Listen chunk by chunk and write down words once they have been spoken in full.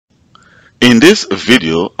In this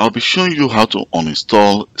video, I'll be showing you how to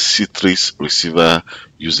uninstall Citrix Receiver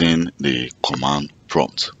using the command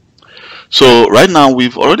prompt. So right now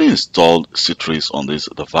we've already installed Citrix on this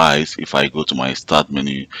device. If I go to my start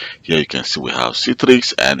menu here, you can see we have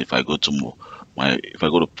Citrix, and if I go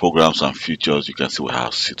to programs and features, you can see we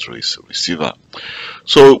have Citrix Receiver.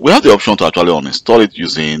 So we have the option to actually uninstall it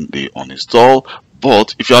using the uninstall.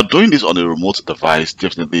 But if you are doing this on a remote device,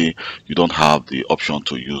 definitely you don't have the option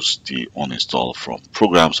to use the uninstall from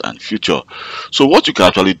programs and feature. So what you can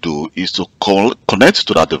actually do is to connect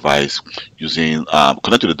to that device using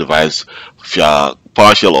connect to the device via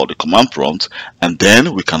PowerShell or the command prompt, and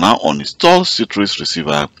then we can now uninstall Citrix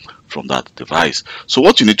Receiver from that device. So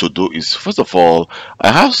what you need to do is, first of all,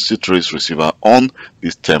 I have Citrix Receiver on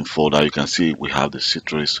this temp folder. You can see we have the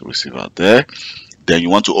Citrix Receiver there. Then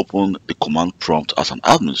you want to open the command prompt as an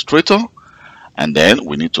administrator, and then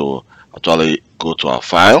we need to actually go to our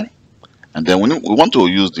file, and then we want to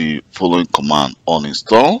use the following command: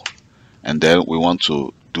 uninstall, and then we want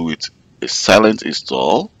to do it a silent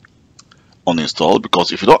install, uninstall,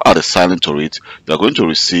 because if you don't add a silent to it, you are going to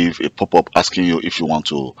receive a pop-up asking you if you want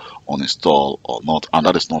to uninstall or not, and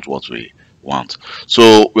that is not what we want.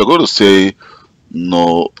 So we're going to say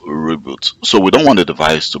no reboot. So we don't want the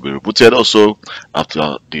device to be rebooted also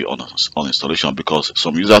after the uninstallation, because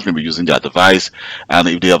some users may be using their device, and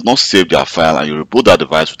if they have not saved their file and you reboot that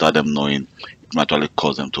device without them knowing, it might actually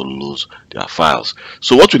cause them to lose their files.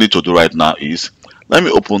 So what we need to do right now is, let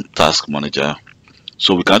me open Task Manager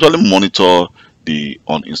so we can actually monitor the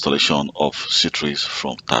uninstallation of Citrix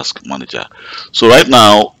from Task Manager. So right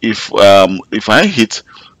now, if I hit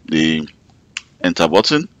the enter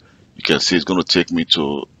button, you can see it's going to take me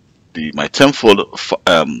to my temp folder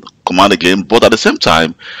command again, but at the same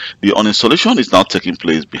time the uninstallation is now taking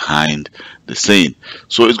place behind the scene.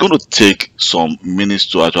 So it's going to take some minutes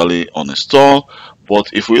to actually uninstall,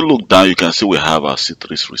 but if we look down, you can see we have our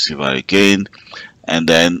Citrix Receiver again, and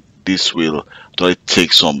then this will actually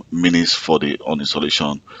take some minutes for the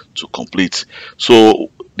uninstallation to complete. So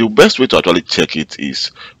the best way to actually check it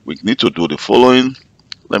is we need to do the following.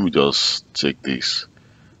 Let me just take this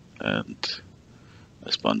and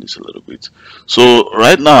expand this a little bit. So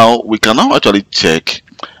right now we can now actually check,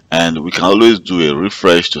 and we can always do a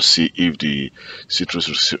refresh to see if the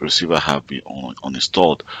Citrix Receiver have been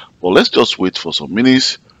uninstalled. But let's just wait for some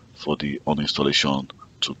minutes for the uninstallation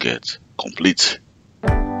to get complete.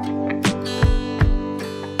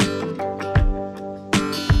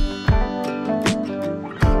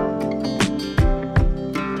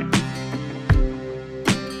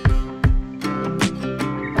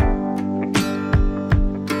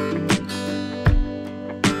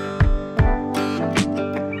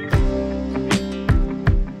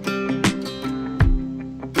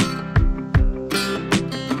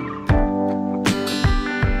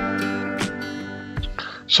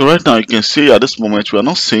 So right now you can see at this moment we are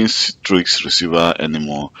not seeing Citrix Receiver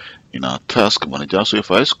anymore in our Task Manager. So if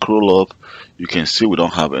I scroll up, you can see we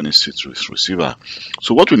don't have any Citrix Receiver.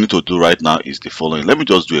 So what we need to do right now is the following. Let me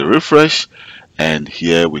just do a refresh, and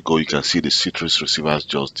here we go. You can see the Citrix Receiver has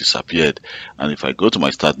just disappeared, and if I go to my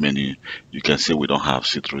start menu, you can see we don't have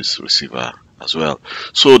Citrix Receiver as well.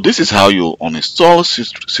 So this is how you uninstall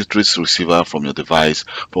Citrix Receiver from your device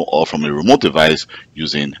or from a remote device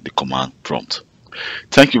using the command prompt.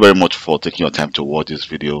 Thank you very much for taking your time to watch this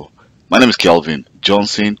video. My name is Kelvin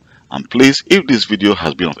Johnson, and please, if this video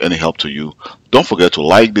has been of any help to you, don't forget to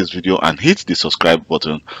like this video and hit the subscribe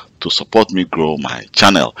button to support me grow my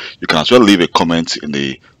channel. You can as well leave a comment in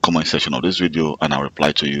the comment section of this video, and I'll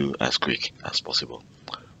reply to you as quick as possible.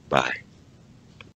 Bye.